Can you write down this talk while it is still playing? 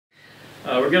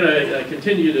We're going to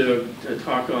continue to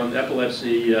talk on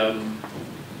epilepsy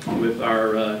with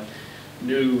our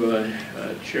new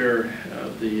chair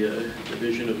of the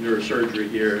Division of Neurosurgery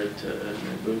here at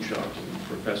Boonshock,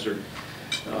 professor.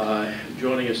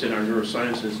 Joining us in our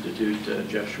Neuroscience Institute,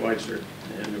 Jeff Schweitzer.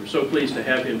 And we're so pleased to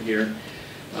have him here.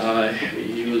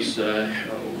 He was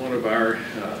one of our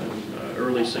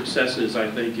early successes, I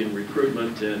think, in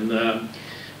recruitment, and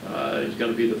he's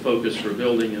going to be the focus for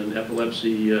building an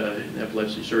epilepsy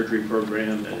surgery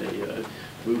program and a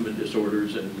movement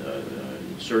disorders and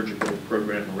surgical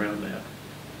program around that.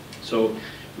 So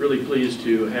really pleased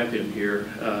to have him here.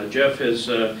 Jeff has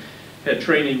had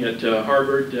training at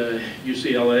Harvard,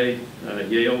 UCLA,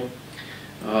 Yale.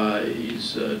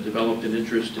 He's developed an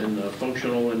interest in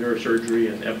functional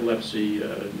neurosurgery and epilepsy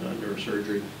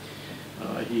neurosurgery.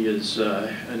 He is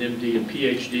an MD and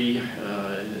Ph.D.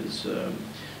 Is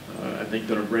I think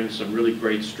going to bring some really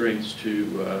great strengths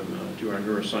to our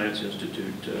Neuroscience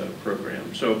Institute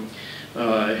program. So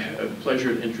a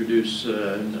pleasure to introduce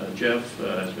Jeff.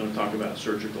 He's going to talk about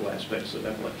surgical aspects of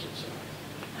epilepsy.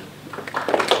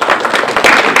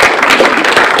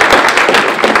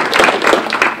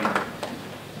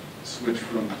 Switch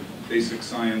from basic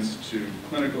science to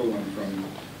clinical and from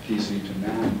PC to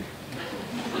NAC.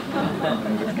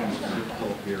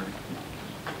 Difficult here.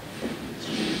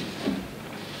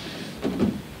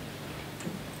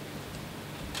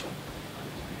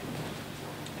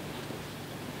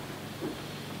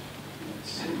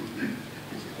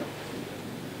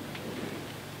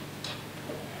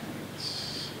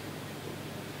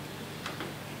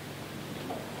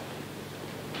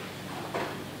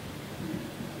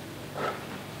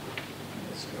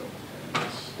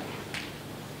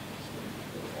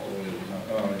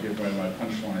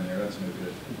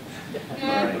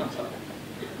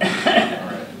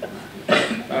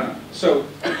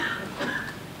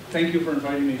 Thank you for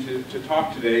inviting me to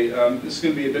talk today. This is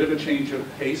going to be a bit of a change of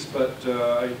pace, but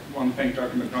I want to thank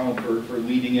Dr. McDonald for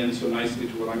leading in so nicely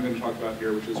to what I'm going to talk about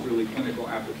here, which is really clinical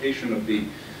application of the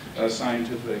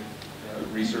scientific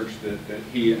research that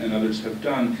he and others have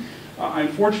done. I'm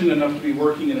fortunate enough to be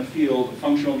working in a field,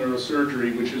 functional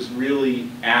neurosurgery, which is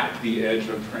really at the edge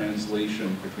of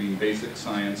translation between basic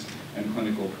science and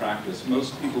clinical practice.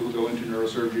 Most people who go into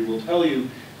neurosurgery will tell you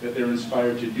that they're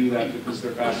inspired to do that because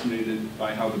they're fascinated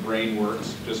by how the brain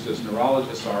works, just as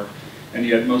neurologists are, and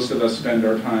yet most of us spend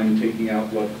our time taking out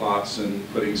blood clots and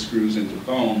putting screws into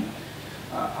bone.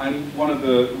 I'm one of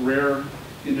the rare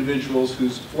individuals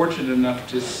who's fortunate enough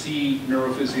to see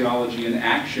neurophysiology in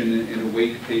action in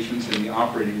awake patients in the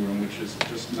operating room, which is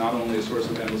just not only a source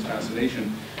of endless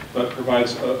fascination, but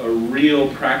provides a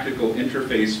real practical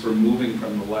interface for moving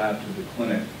from the lab to the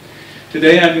clinic.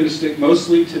 Today I'm going to stick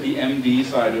mostly to the MD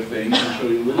side of things and show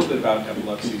you a little bit about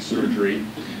epilepsy surgery.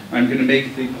 I'm going to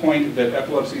make the point that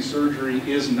epilepsy surgery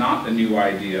is not a new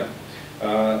idea.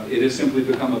 It has simply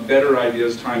become a better idea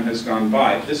as time has gone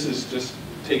by. This is just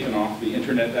taken off the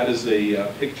internet. That is a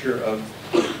picture of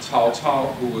Cao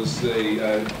Cao, who was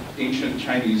an ancient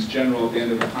Chinese general at the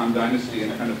end of the Han Dynasty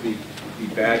and kind of the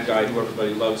bad guy who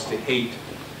everybody loves to hate.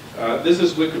 This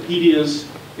is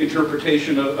Wikipedia's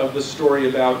interpretation of the story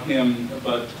about him,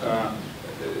 but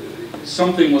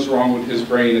something was wrong with his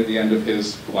brain at the end of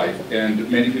his life, and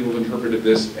many people have interpreted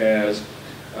this as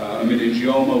a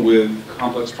meningioma with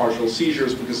complex partial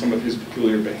seizures because some of his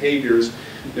peculiar behaviors.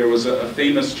 There was a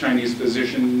famous Chinese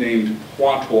physician named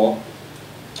Hua Tuo,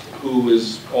 who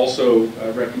is also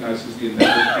recognized as the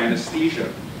inventor of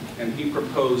anesthesia, and he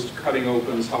proposed cutting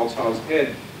open Cao Cao's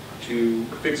head to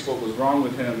fix what was wrong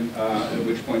with him, at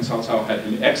which point Cao Cao had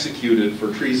been executed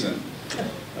for treason.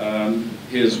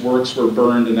 His works were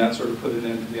burned, and that sort of put an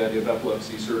end to the idea of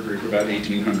epilepsy surgery for about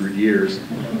 1,800 years.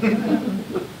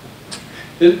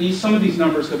 Some of these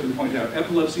numbers have been pointed out.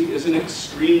 Epilepsy is an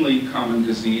extremely common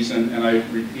disease, and I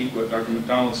repeat what Dr.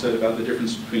 McDonald said about the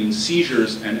difference between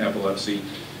seizures and epilepsy,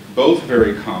 both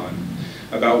very common.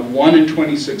 About 1 in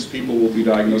 26 people will be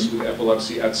diagnosed with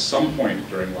epilepsy at some point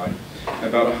during life.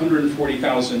 About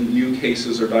 140,000 new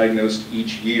cases are diagnosed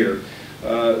each year.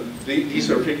 These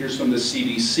are figures from the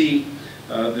CDC.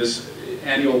 This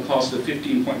annual cost of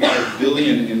 $15.5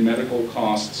 billion in medical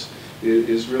costs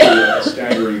is really a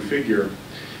staggering figure.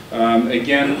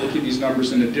 Again, look at these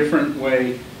numbers in a different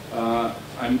way.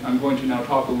 I'm going to now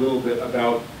talk a little bit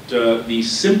about the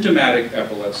symptomatic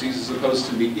epilepsies as opposed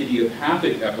to the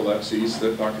idiopathic epilepsies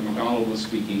that Dr. McDonald was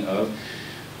speaking of.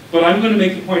 But I'm going to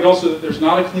make the point also that there's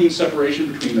not a clean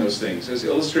separation between those things, as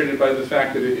illustrated by the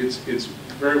fact that it's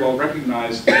very well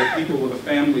recognized that people with a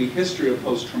family history of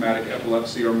post-traumatic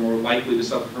epilepsy are more likely to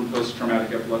suffer from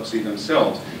post-traumatic epilepsy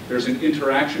themselves. There's an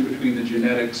interaction between the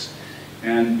genetics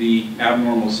and the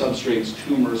abnormal substrates,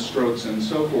 tumors, strokes, and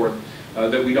so forth,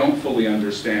 that we don't fully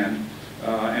understand.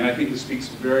 And I think this speaks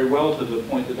very well to the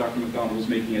point that Dr. McDonald was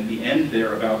making at the end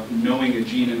there about knowing a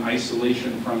gene in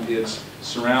isolation from its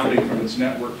surrounding, from its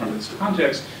network, from its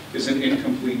context, is an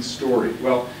incomplete story.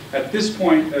 Well, at this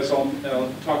point, as I'll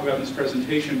talk about in this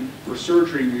presentation, for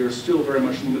surgery, we are still very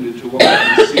much limited to what we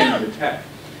can see and detect.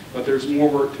 But there's more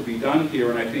work to be done here,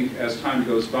 and I think as time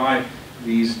goes by,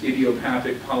 these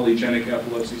idiopathic polygenic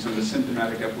epilepsies and the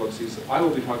symptomatic epilepsies that I will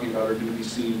be talking about are going to be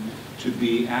seen to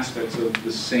be aspects of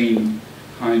the same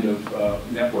kind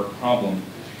of network problem.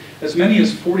 As many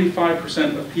as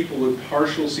 45% of people with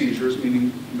partial seizures,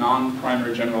 meaning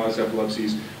non-primary generalized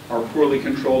epilepsies, are poorly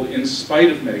controlled in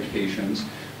spite of medications.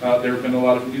 There have been a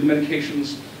lot of new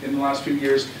medications in the last few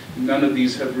years. None of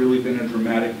these have really been a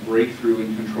dramatic breakthrough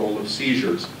in control of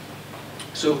seizures.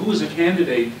 So who is a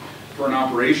candidate for an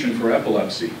operation for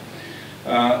epilepsy?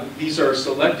 These are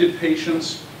selected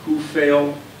patients who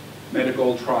fail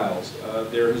medical trials.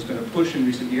 There has been a push in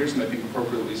recent years, and I think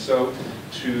appropriately so,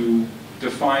 to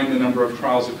define the number of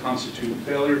trials that constitute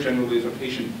failure. Generally, if a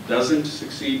patient doesn't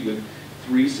succeed with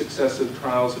 3 successive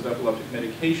trials of epileptic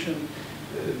medication,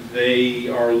 they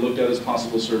are looked at as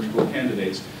possible surgical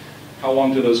candidates. How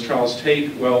long do those trials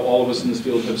take? Well, all of us in this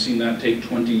field have seen that take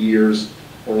 20 years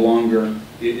or longer.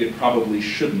 It probably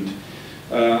shouldn't.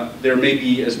 There may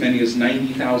be as many as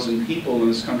 90,000 people in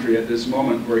this country at this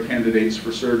moment who are candidates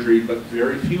for surgery, but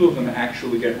very few of them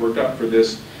actually get worked up for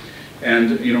this.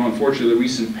 And, you know, unfortunately, the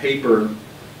recent paper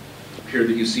here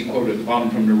that you see quoted at the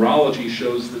bottom from Neurology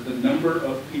shows that the number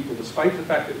of people, despite the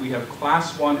fact that we have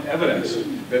class 1 evidence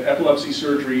that epilepsy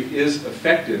surgery is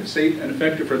effective, safe and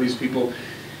effective for these people,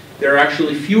 there are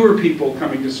actually fewer people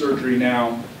coming to surgery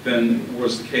now than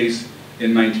was the case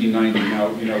in 1990. Now,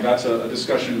 you know, that's a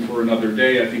discussion for another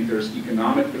day. I think there's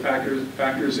economic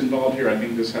factors involved here. I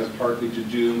think this has partly to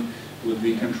do with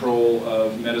the control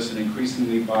of medicine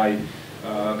increasingly by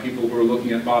people who are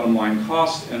looking at bottom line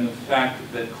costs, and the fact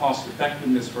that cost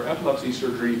effectiveness for epilepsy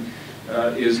surgery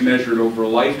is measured over a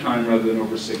lifetime rather than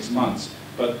over 6 months.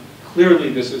 But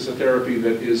clearly this is a therapy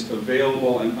that is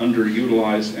available and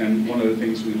underutilized, and one of the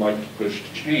things we'd like to push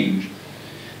to change.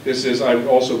 This is, I would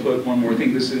also put one more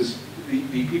thing, this is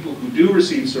the people who do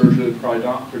receive surgery,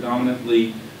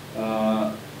 predominantly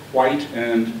white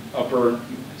and upper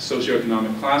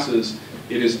socioeconomic classes.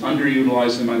 It is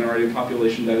underutilized in the minority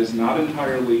population. That is not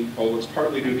entirely, although it's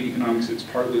partly due to economics, it's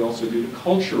partly also due to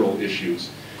cultural issues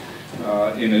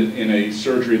in a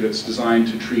surgery that's designed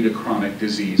to treat a chronic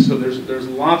disease. So there's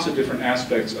lots of different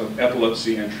aspects of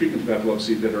epilepsy and treatment of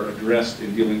epilepsy that are addressed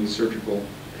in dealing with surgical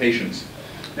patients.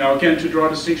 Now again, to draw a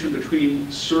distinction between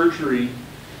surgery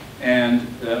and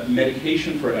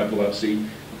medication for epilepsy,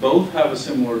 both have a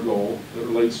similar goal that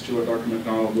relates to what Dr.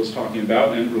 McDonald was talking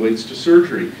about and relates to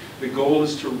surgery. The goal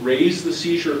is to raise the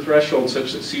seizure threshold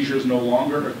such that seizures no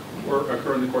longer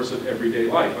occur in the course of everyday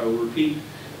life. I will repeat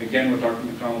again what Dr.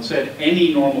 McDonald said.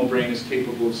 Any normal brain is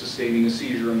capable of sustaining a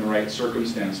seizure in the right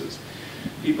circumstances.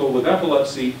 People with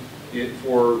epilepsy,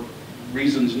 for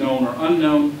reasons known or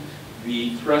unknown,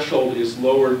 the threshold is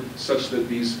lowered such that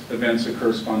these events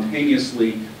occur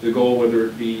spontaneously. The goal, whether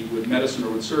it be with medicine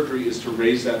or with surgery, is to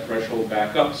raise that threshold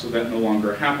back up so that no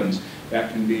longer happens.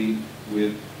 That can be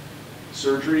with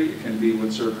surgery, it can be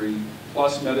with surgery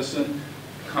plus medicine.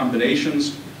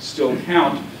 Combinations still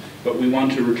count, but we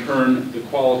want to return the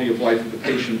quality of life of the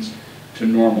patients to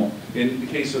normal. In the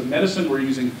case of medicine, we're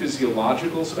using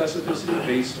physiological specificity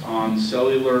based on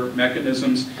cellular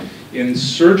mechanisms. In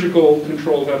surgical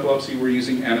control of epilepsy, we're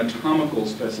using anatomical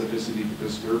specificity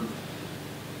because we're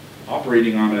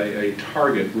operating on a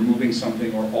target, removing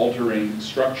something or altering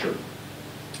structure.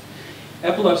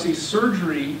 Epilepsy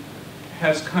surgery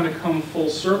has kind of come full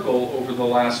circle over the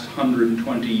last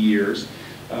 120 years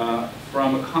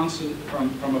from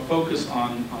a focus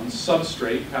on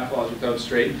substrate, pathologic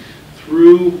substrate,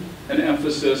 through an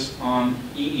emphasis on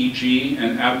EEG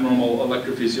and abnormal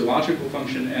electrophysiological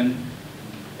function, and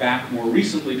back more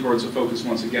recently towards a focus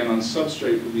once again on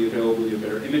substrate with the availability of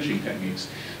better imaging techniques.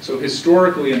 So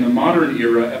historically, in the modern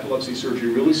era, epilepsy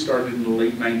surgery really started in the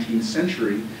late 19th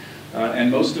century,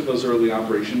 and most of those early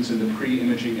operations in the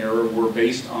pre-imaging era were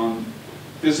based on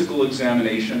physical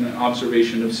examination and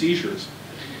observation of seizures.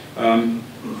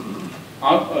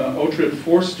 Ottfried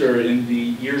Forster, in the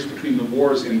years between the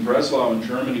wars in Breslau in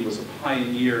Germany, was a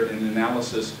pioneer in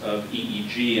analysis of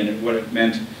EEG and what it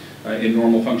meant in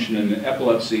normal function in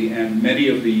epilepsy, and many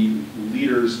of the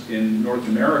leaders in North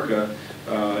America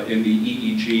in the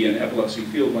EEG and epilepsy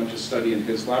field went to study in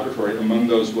his laboratory. Among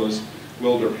those was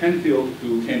Wilder Penfield,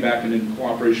 who came back and in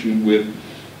cooperation with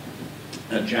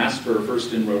Jasper,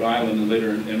 first in Rhode Island and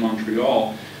later in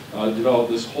Montreal,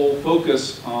 developed this whole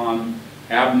focus on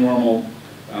abnormal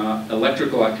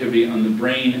electrical activity on the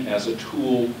brain as a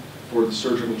tool for the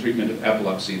surgical treatment of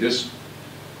epilepsy. This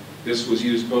was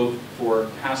used both for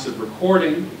passive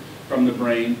recording from the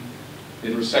brain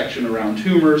in resection around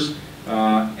tumors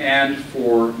and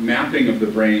for mapping of the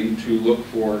brain to look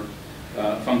for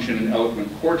function in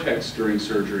eloquent cortex during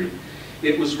surgery.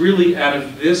 It was really out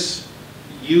of this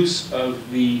use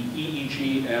of the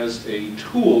EEG as a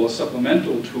tool, a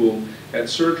supplemental tool at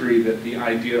surgery, that the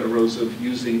idea arose of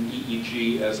using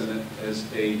EEG as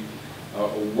a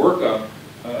workup,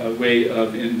 a way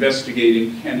of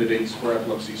investigating candidates for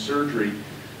epilepsy surgery.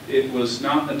 It was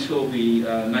not until the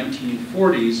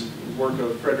 1940s, work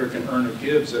of Frederick and Erna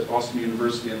Gibbs at Boston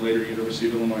University and later University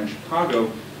of Illinois in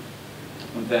Chicago,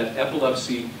 that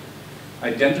epilepsy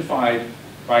identified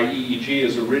by EEG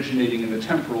as originating in the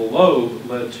temporal lobe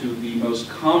led to the most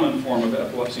common form of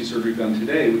epilepsy surgery done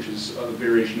today, which is a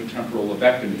variation of temporal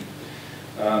lobectomy.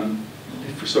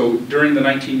 So during the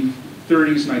 1930s,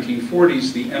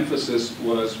 1940s, the emphasis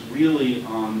was really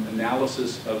on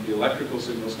analysis of the electrical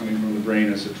signals coming from the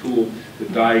brain as a tool to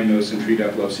diagnose and treat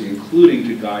epilepsy, including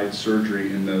to guide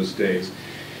surgery in those days.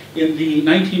 In the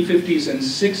 1950s and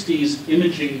 60s,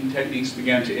 imaging techniques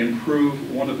began to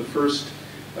improve. One of the first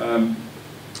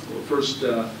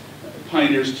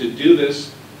pioneers to do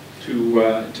this,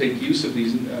 to make use of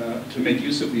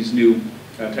these new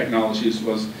technologies,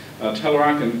 was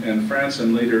Tellerak in France,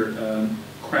 and later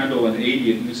Crandall and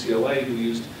Adey at UCLA, who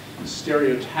used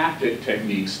stereotactic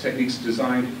techniques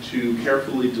designed to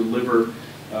carefully deliver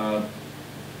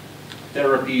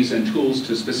therapies and tools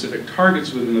to specific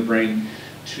targets within the brain,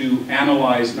 to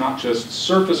analyze not just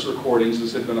surface recordings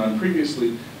as had been done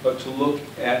previously, but to look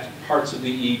at parts of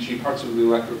the EEG, parts of the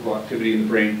electrical activity in the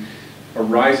brain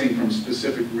arising from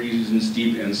specific regions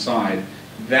deep inside.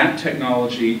 That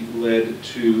technology led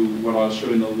to what I'll show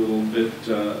in a little bit,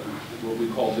 what we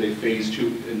call today phase 2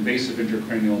 invasive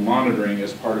intracranial monitoring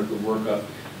as part of the workup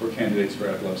for candidates for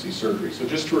epilepsy surgery. So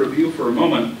just to review for a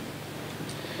moment,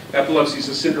 epilepsy is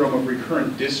a syndrome of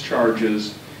recurrent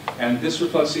discharges, and this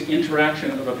reflects the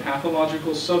interaction of a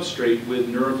pathological substrate with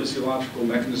neurophysiological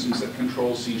mechanisms that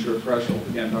control seizure threshold.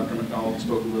 Again, Dr. McDonald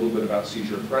spoke a little bit about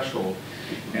seizure threshold,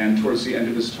 and towards the end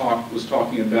of his talk was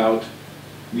talking about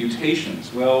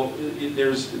mutations. Well,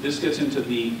 this gets into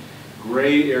the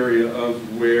gray area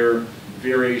of where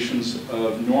variations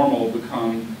of normal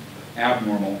become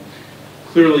abnormal.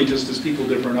 Clearly, just as people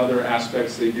differ in other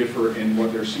aspects, they differ in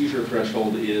what their seizure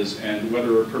threshold is, and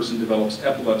whether a person develops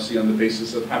epilepsy on the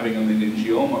basis of having a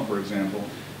meningioma, for example,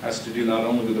 has to do not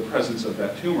only with the presence of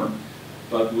that tumor,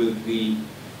 but with the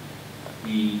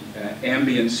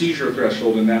ambient seizure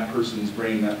threshold in that person's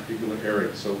brain in that particular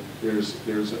area. So there's,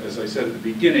 as I said at the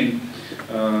beginning,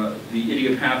 the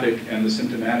idiopathic and the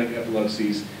symptomatic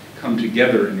epilepsies come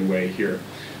together in a way here.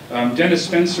 Dennis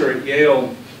Spencer at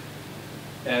Yale,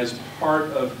 as part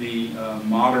of the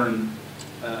modern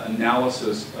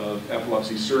analysis of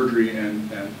epilepsy surgery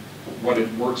and what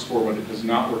it works for, what it does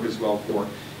not work as well for,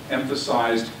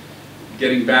 emphasized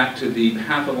getting back to the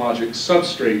pathologic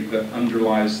substrate that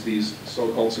underlies these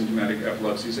so-called symptomatic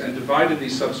epilepsies, and divided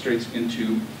these substrates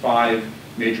into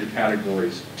 5 major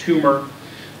categories: tumor,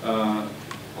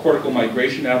 cortical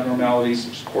migration abnormalities,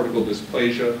 such as cortical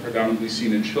dysplasia, predominantly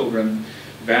seen in children,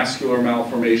 vascular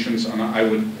malformations, and I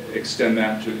would extend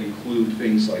that to include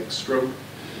things like stroke,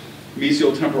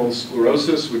 mesial temporal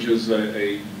sclerosis, which is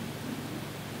a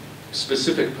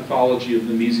specific pathology of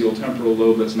the mesial temporal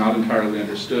lobe that's not entirely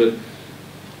understood,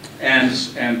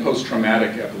 and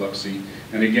post-traumatic epilepsy.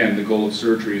 And again, the goal of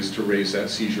surgery is to raise that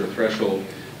seizure threshold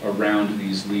around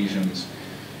these lesions.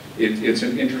 It's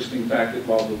an interesting fact that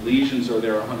while the lesions are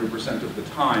there 100% of the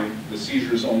time, the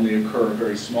seizures only occur a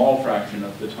very small fraction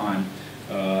of the time,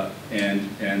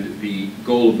 and the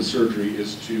goal of the surgery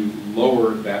is to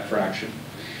lower that fraction.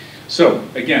 So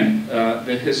again,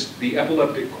 the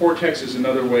epileptic cortex is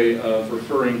another way of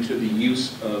referring to the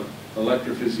use of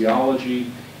electrophysiology,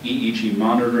 EEG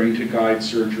monitoring to guide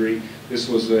surgery. This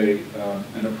was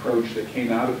an approach that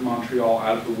came out of Montreal,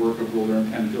 out of the work of Ruler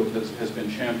and Penfield, has been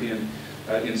championed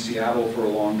in Seattle for a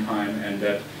long time, and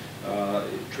that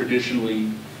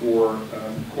traditionally for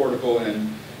cortical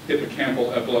and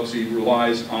hippocampal epilepsy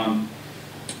relies on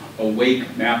awake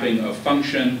mapping of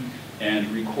function and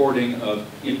recording of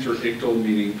interictal,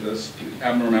 meaning this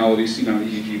abnormality seen on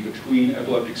EEG between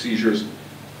epileptic seizures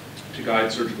to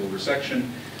guide surgical resection.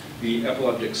 The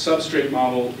epileptic substrate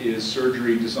model is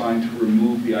surgery designed to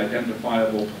remove the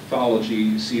identifiable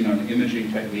pathology seen on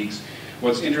imaging techniques.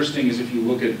 What's interesting is if you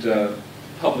look at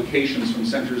publications from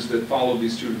centers that follow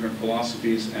these two different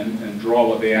philosophies and draw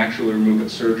what they actually remove at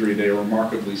surgery, they are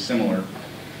remarkably similar.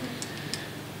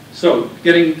 So,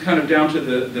 getting kind of down to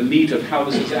the meat of how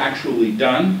this is actually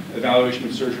done, evaluation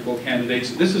of surgical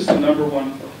candidates. This is the number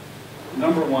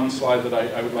one slide that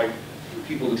I would like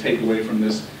people to take away from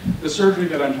this. The surgery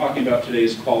that I'm talking about today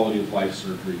is quality of life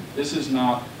surgery. This is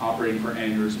not operating for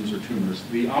aneurysms or tumors.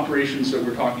 The operations that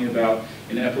we're talking about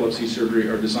in epilepsy surgery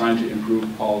are designed to improve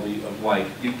quality of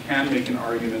life. You can make an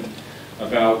argument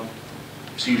about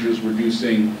seizures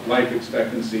reducing life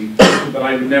expectancy, but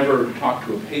I would never talk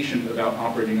to a patient about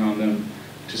operating on them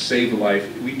to save a life.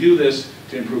 We do this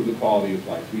to improve the quality of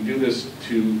life. We do this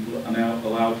to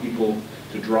allow people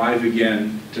to drive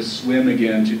again, to swim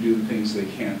again, to do the things they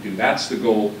can't do. That's the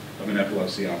goal of an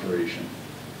epilepsy operation.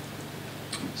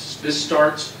 This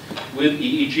starts with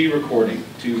EEG recording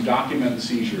to document the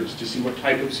seizures, to see what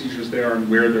type of seizures they are and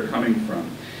where they're coming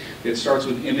from. It starts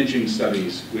with imaging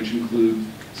studies, which include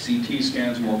CT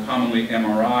scans, more commonly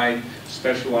MRI,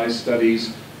 specialized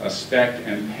studies, SPECT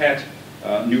and PET,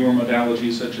 newer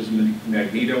modalities such as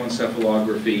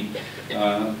magnetoencephalography.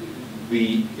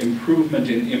 The improvement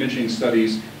in imaging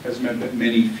studies has meant that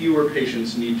many fewer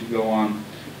patients need to go on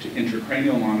to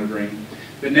intracranial monitoring.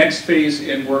 The next phase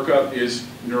in workup is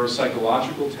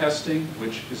neuropsychological testing,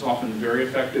 which is often very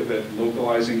effective at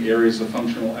localizing areas of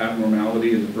functional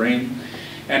abnormality in the brain,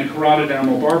 and carotid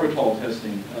amylobarbital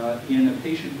testing in a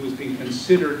patient who is being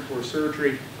considered for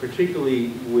surgery,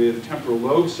 particularly with temporal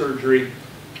lobe surgery.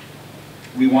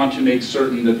 We want to make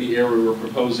certain that the area we're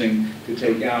proposing to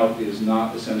take out is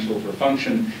not essential for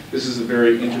function. This is a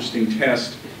very interesting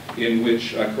test in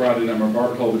which carotid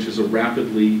amylobarbital, which is a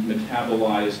rapidly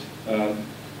metabolized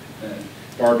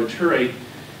barbiturate,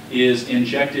 is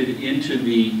injected into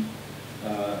the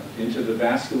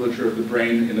vasculature of the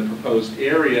brain in the proposed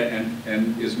area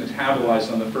and is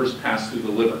metabolized on the first pass through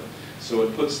the liver. So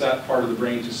it puts that part of the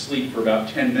brain to sleep for about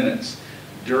 10 minutes.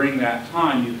 During that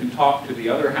time, you can talk to the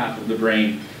other half of the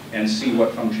brain and see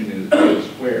what function is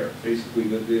where. Basically,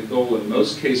 the goal in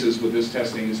most cases with this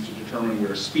testing is to determine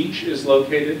where speech is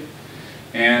located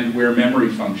and where memory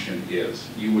function is.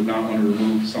 You would not want to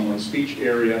remove someone's speech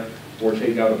area or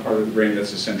take out a part of the brain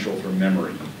that's essential for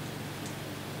memory.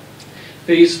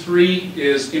 Phase 3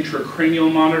 is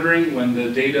intracranial monitoring, when the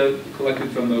data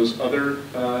collected from those other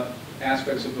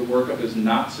aspects of the workup is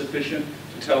not sufficient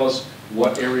to tell us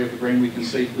what area of the brain we can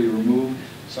safely remove.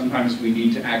 Sometimes we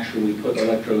need to actually put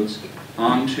electrodes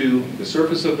onto the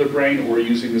surface of the brain, or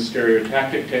using the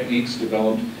stereotactic techniques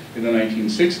developed in the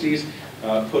 1960s,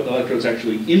 put electrodes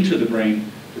actually into the brain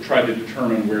to try to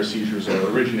determine where seizures are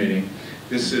originating.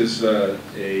 This is a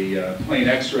plain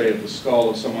X-ray of the skull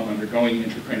of someone undergoing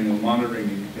intracranial monitoring,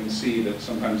 and you can see that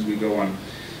sometimes we go on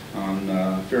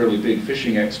fairly big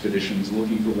fishing expeditions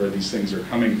looking for where these things are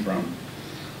coming from.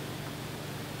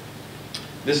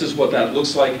 This is what that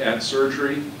looks like at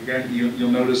surgery. Again, you'll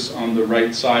notice on the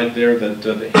right side there that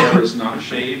the hair is not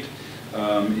shaved.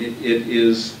 It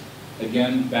is,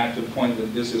 again, back to the point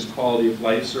that this is quality of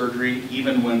life surgery.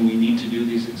 Even when we need to do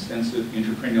these extensive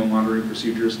intracranial monitoring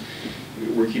procedures,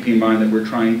 we're keeping in mind that we're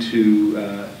trying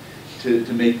to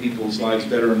make people's lives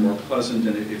better and more pleasant,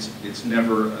 and it's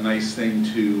never a nice thing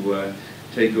to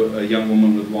take a young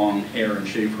woman with long hair and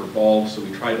shave her bald, so we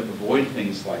try to avoid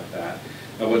things like that.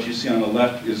 What you see on the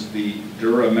left is the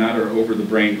dura mater over the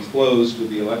brain closed with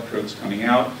the electrodes coming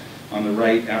out. On the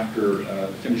right, after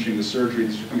finishing the surgery,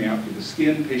 these are coming out through the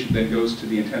skin. The patient then goes to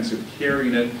the intensive care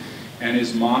unit and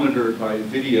is monitored by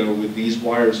video with these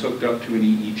wires hooked up to an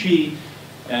EEG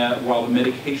while the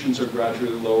medications are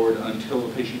gradually lowered until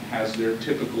the patient has their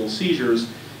typical seizures,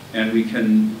 and we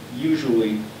can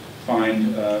usually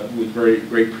find with very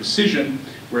great precision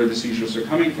where the seizures are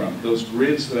coming from. Those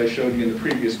grids that I showed you in the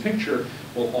previous picture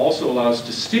will also allow us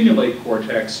to stimulate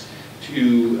cortex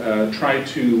to try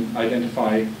to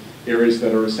identify areas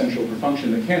that are essential for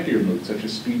function that can't be removed, such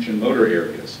as speech and motor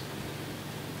areas.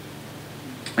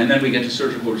 And then we get to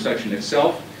surgical resection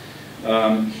itself.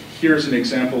 Here's an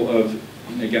example of,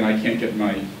 again, I can't get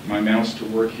my mouse to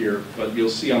work here, but you'll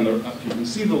see on the, you can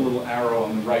see the little arrow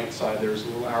on the right side. There's a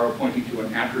little arrow pointing to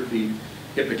an atrophied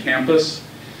hippocampus.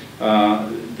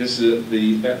 That's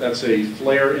a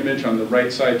FLAIR image on the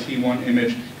right side, T1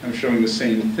 image. I'm showing the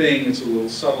same thing. It's a little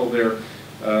subtle there,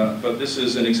 but this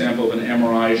is an example of an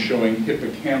MRI showing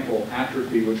hippocampal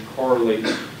atrophy, which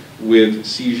correlates with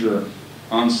seizure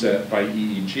onset by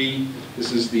EEG.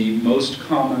 This is the most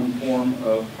common form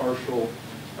of partial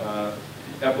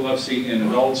epilepsy in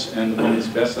adults, and the one that's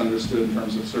best understood in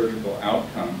terms of surgical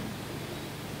outcome.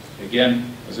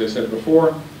 Again, as I said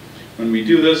before, when we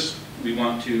do this, We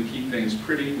want to keep things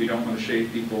pretty. We don't want to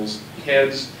shave people's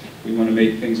heads. We want to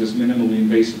make things as minimally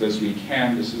invasive as we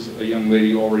can. This is a young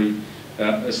lady already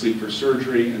asleep for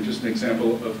surgery, and just an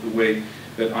example of the way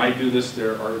that I do this.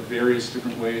 There are various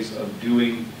different ways of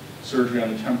doing surgery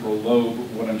on the temporal lobe.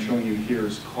 What I'm showing you here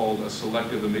is called a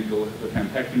selective amygdala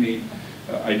hippocantectomy.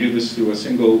 I do this through a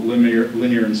single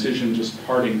linear incision, just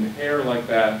parting the hair like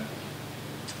that.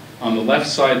 On the left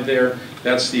side there,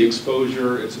 that's the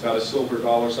exposure. It's about a silver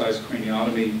dollar-sized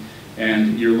craniotomy,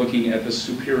 and you're looking at the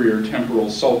superior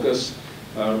temporal sulcus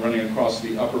running across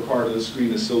the upper part of the screen,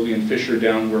 the Sylvian fissure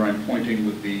down where I'm pointing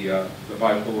with the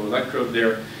bipolar electrode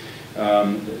there.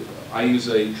 I use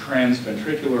a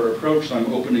transventricular approach, so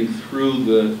I'm opening through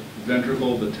the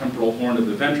ventricle, the temporal horn of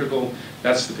the ventricle.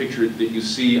 That's the picture that you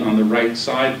see on the right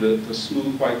side. The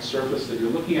smooth white surface that you're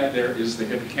looking at there is the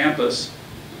hippocampus.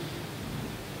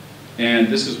 And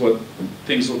this is what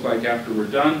things look like after we're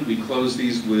done. We close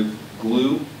these with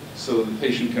glue so the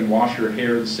patient can wash her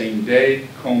hair the same day,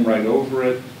 comb right over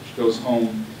it. She goes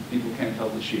home. People can't tell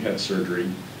that she had surgery.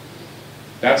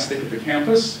 That's the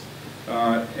hippocampus.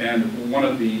 And one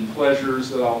of the pleasures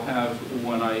that I'll have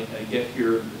when I get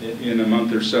here in a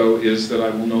month or so is that I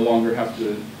will no longer have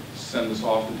to send this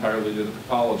off entirely to the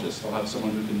pathologist. I'll have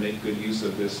someone who can make good use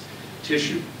of this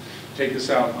tissue. Take this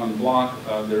out on block.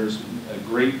 There's a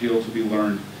great deal to be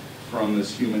learned from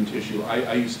this human tissue.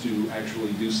 I used to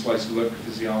actually do slice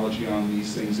electrophysiology on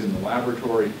these things in the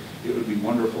laboratory. It would be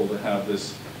wonderful to have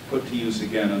this put to use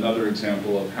again. Another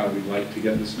example of how we like to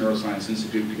get this Neuroscience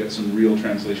Institute to get some real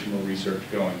translational research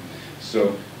going.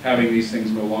 So having these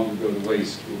things no longer go to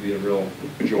waste will be a real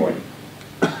joy.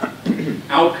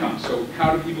 Outcomes. So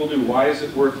how do people do? Why is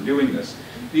it worth doing this?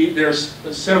 There's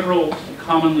several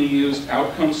commonly used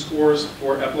outcome scores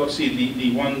for epilepsy.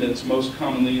 The one that's most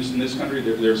commonly used in this country,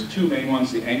 there's two main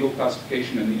ones, the Engel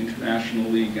classification and the International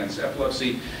League Against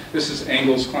Epilepsy. This is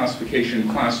Engel's classification.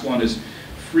 Class 1 is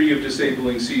free of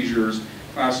disabling seizures.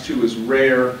 Class 2 is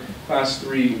rare. Class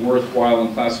 3, worthwhile.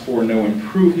 And Class 4, no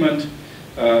improvement.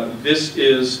 This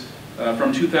is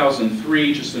from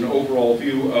 2003, just an overall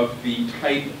view of the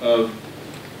type of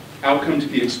outcome to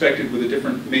be expected with the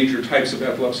different major types of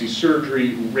epilepsy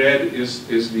surgery. Red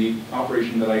is the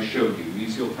operation that I showed you,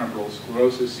 mesial temporal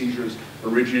sclerosis, seizures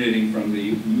originating from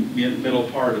the middle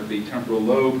part of the temporal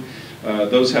lobe.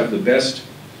 Those have the best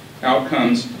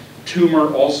outcomes.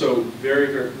 Tumor also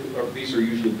these are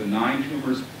usually benign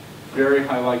tumors, very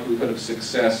high likelihood of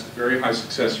success, very high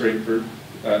success rate for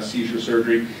seizure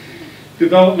surgery.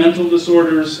 Developmental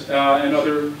disorders and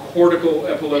other cortical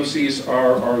epilepsies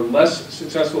are less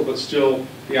successful, but still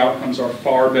the outcomes are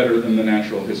far better than the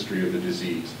natural history of the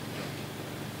disease.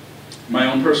 My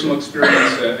own personal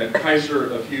experience at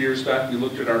Kaiser a few years back, we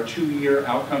looked at our 2-year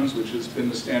outcomes, which has been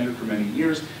the standard for many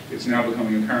years. It's now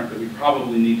becoming apparent that we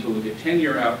probably need to look at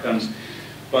 10-year outcomes.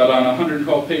 But on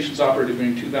 112 patients operated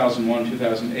between 2001 and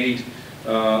 2008,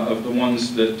 of the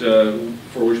ones that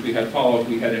for which we had follow-up,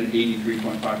 we had an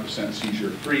 83.5%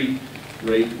 seizure-free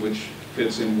rate, which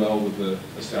fits in well with the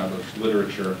established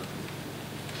literature.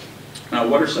 Now,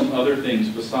 what are some other things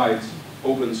besides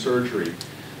open surgery?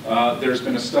 There's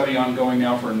been a study ongoing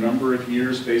now for a number of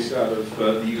years based out of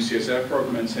the UCSF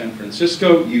program in San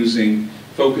Francisco using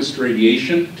focused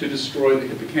radiation to destroy the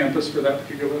hippocampus for that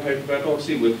particular type of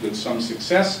epilepsy with some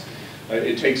success.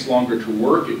 It takes longer to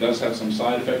work. It does have some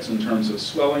side effects in terms of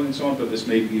swelling and so on, but this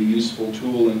may be a useful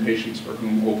tool in patients for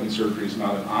whom open surgery is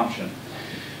not an option.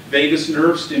 Vagus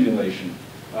nerve stimulation.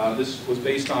 This was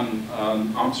based on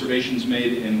observations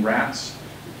made in rats,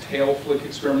 tail flick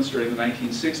experiments during the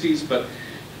 1960s, but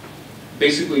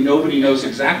basically nobody knows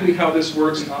exactly how this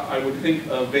works. I would think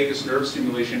of vagus nerve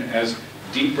stimulation as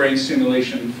deep brain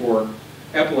stimulation for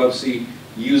epilepsy,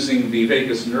 using the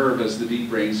vagus nerve as the deep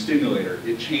brain stimulator.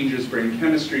 It changes brain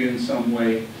chemistry in some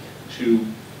way to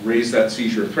raise that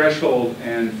seizure threshold,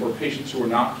 and for patients who are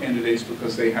not candidates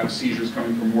because they have seizures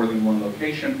coming from more than one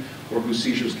location or whose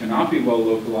seizures cannot be well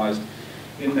localized,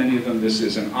 in many of them this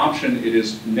is an option. It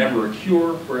is never a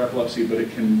cure for epilepsy, but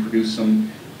it can produce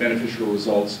some beneficial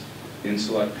results in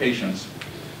select patients.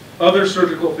 Other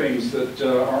surgical things that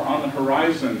are on the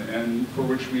horizon and for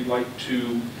which we'd like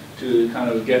to kind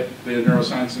of get the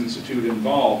Neuroscience Institute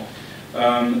involved.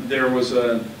 There was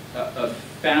a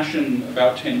fashion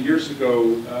about 10 years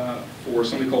ago for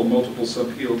something called multiple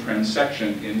subpedal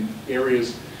transection in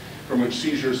areas from which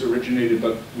seizures originated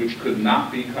but which could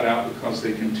not be cut out because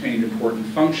they contained important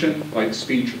function like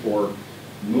speech or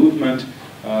movement.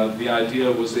 The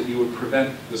idea was that you would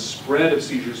prevent the spread of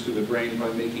seizures to the brain by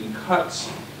making cuts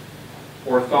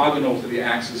orthogonal to the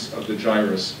axis of the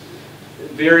gyrus.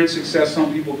 Varied success.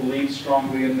 Some people believe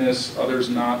strongly in this, others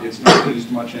not. It's not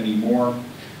used much anymore.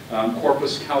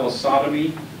 Corpus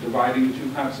callosotomy, dividing two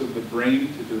halves of the brain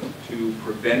to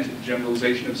prevent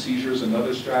generalization of seizures,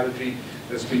 another strategy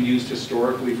that's been used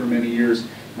historically for many years,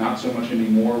 not so much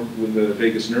anymore with the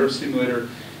vagus nerve stimulator.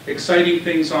 Exciting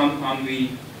things on the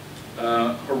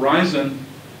horizon.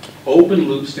 Open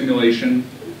loop stimulation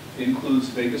includes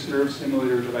vagus nerve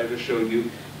stimulator that I just showed you.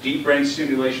 Deep brain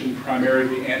stimulation,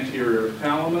 primarily anterior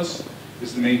thalamus,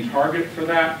 is the main target for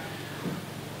that.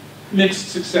 Mixed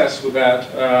success with that.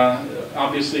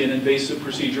 Obviously an invasive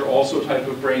procedure, also type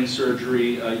of brain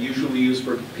surgery, usually used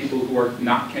for people who are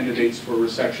not candidates for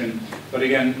resection. But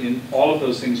again, in all of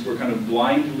those things, we're kind of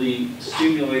blindly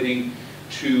stimulating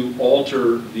to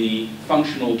alter the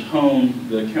functional tone,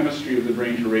 the chemistry of the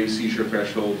brain to raise seizure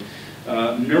threshold.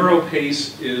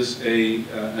 NeuroPace is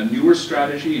a newer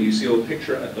strategy, and you see a little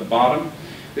picture at the bottom.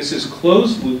 This is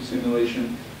closed loop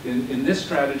stimulation. In this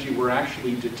strategy, we're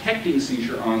actually detecting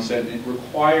seizure onset, and it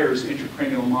requires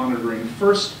intracranial monitoring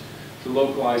first to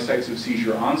localize sites of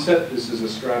seizure onset. This is a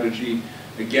strategy,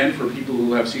 again, for people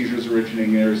who have seizures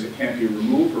originating in areas that can't be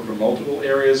removed or from multiple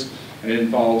areas, and it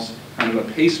involves kind of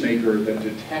a pacemaker that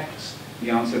detects the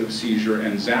onset of seizure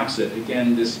and zaps it.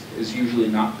 Again, this has usually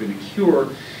not been a cure.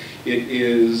 It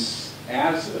is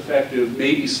as effective,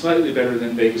 maybe slightly better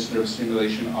than vagus nerve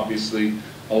stimulation, obviously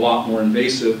a lot more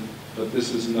invasive. But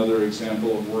this is another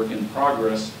example of work in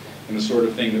progress and the sort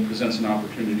of thing that presents an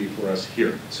opportunity for us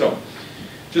here. So,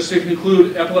 just to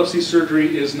conclude, epilepsy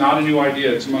surgery is not a new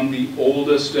idea. It's among the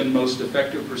oldest and most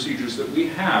effective procedures that we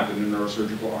have in the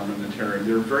neurosurgical armamentarium.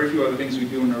 There are very few other things we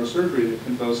do in neurosurgery that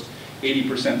can boast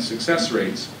 80% success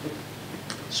rates.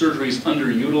 Surgery is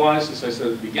underutilized, as I said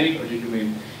at the beginning,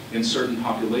 particularly in certain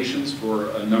populations for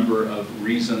a number of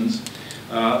reasons.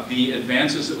 The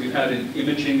advances that we've had in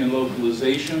imaging and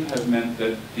localization have meant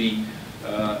that the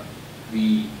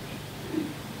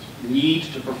need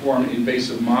to perform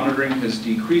invasive monitoring has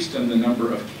decreased, and the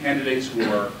number of candidates who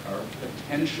are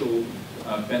potential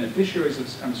beneficiaries of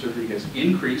this kind of surgery has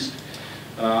increased.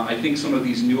 I think some of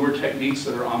these newer techniques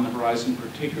that are on the horizon,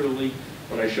 particularly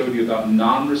what I showed you about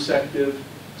non-resective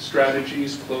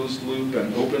strategies, closed loop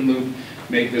and open loop,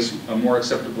 make this a more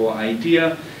acceptable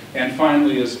idea. And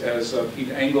finally, as Pete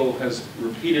Engel has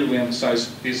repeatedly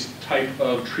emphasized, this type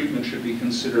of treatment should be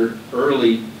considered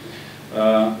early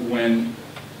when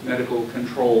medical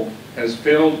control has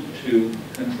failed to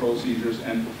control seizures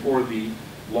and before the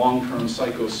long-term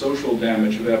psychosocial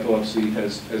damage of epilepsy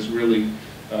has really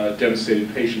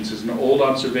devastated patients. It's an old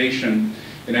observation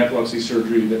in epilepsy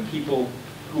surgery that people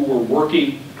who were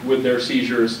working with their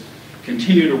seizures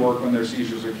continue to work when their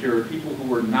seizures are cured. People who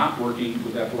were not working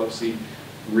with epilepsy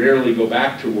rarely go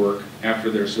back to work after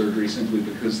their surgery simply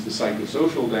because the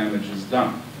psychosocial damage is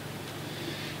done.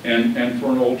 And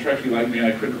for an old Trekkie like me,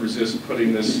 I couldn't resist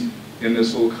putting this in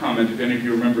this little comment. If any of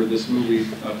you remember this movie,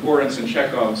 poor Ensign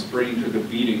Chekhov's brain took a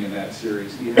beating in that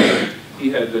series. He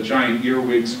had the giant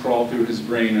earwigs crawl through his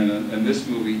brain, and in this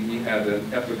movie he had an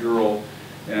epidural,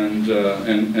 and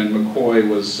McCoy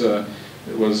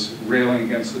was railing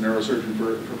against the neurosurgeon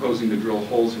for proposing to drill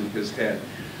holes in his head.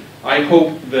 I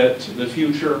hope that the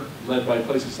future, led by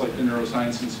places like the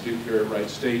Neuroscience Institute here at Wright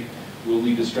State, will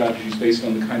lead to strategies based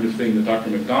on the kind of thing that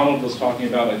Dr. McDonald was talking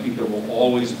about. I think there will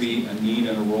always be a need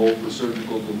and a role for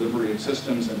surgical delivery of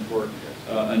systems and for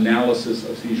analysis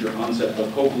of seizure onset, but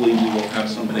hopefully we will have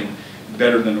something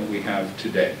better than what we have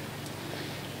today.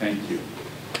 Thank you.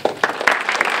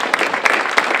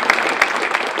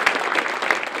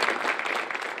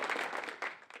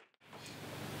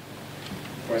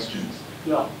 Questions?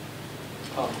 Yeah.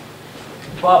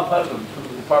 Bob Putnam from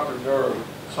the Department of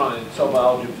Neuroscience, Cell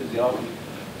Biology and Physiology.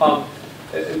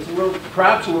 It's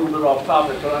perhaps a little bit off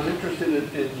topic, but I'm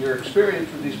interested in your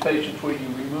experience with these patients where you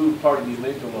remove part of the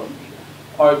amygdala.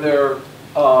 Are there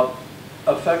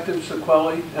affective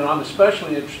sequelae? And I'm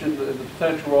especially interested in the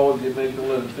potential role of the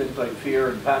amygdala in things like fear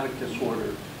and panic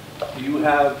disorder.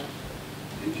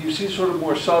 Do you see sort of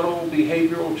more subtle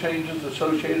behavioral changes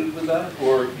associated with that?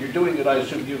 Or you're doing it, I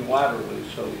assume, unilaterally?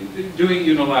 So doing it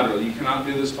unilaterally. You cannot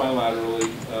do this bilaterally.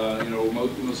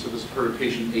 Most of us have heard of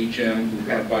patient HM who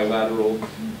had bilateral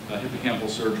hippocampal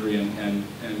surgery and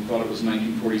thought it was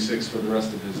 1946 for the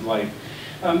rest of his life.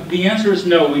 The answer is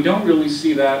no, we don't really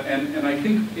see that, and I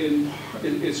think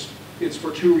it's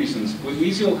for two reasons. With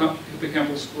mesial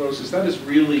hippocampal sclerosis, that is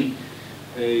really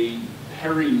a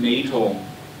perinatal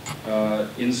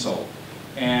insult.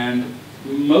 And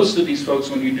most of these folks,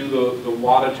 when you do the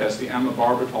WADA test, the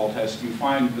amibarbital test, you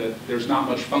find that there's not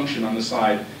much function on the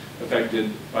side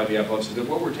affected by the epilepsy. That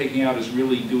what we're taking out is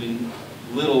really doing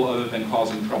little other than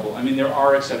causing trouble. I mean, there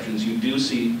are exceptions. You do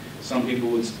see some people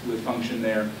with function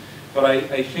there. But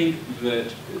I think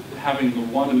that having the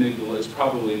one amygdala is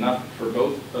probably enough for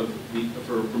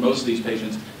for most of these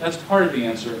patients. That's part of the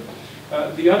answer.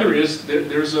 The other is that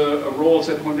there's a role, as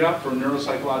I pointed out, for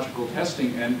neuropsychological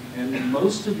testing, and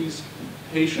most of these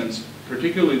patients,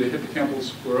 particularly the hippocampal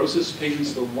sclerosis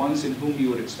patients, the ones in whom you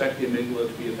would expect the amygdala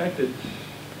to be affected,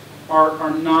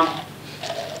 are not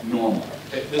normal.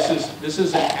 This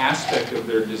is an aspect of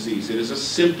their disease. It is a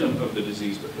symptom of the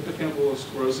disease, but hippocampal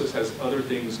sclerosis has other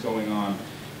things going on,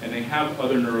 and they have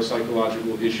other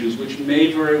neuropsychological issues, which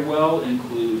may very well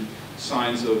include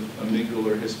signs of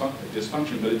amygdala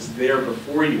dysfunction, but it's there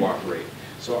before you operate.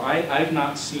 So I've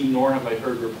not seen, nor have I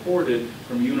heard reported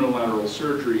from unilateral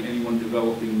surgery, anyone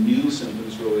developing new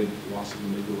symptoms related to loss of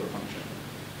amygdala function.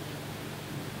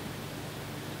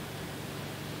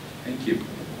 Thank you.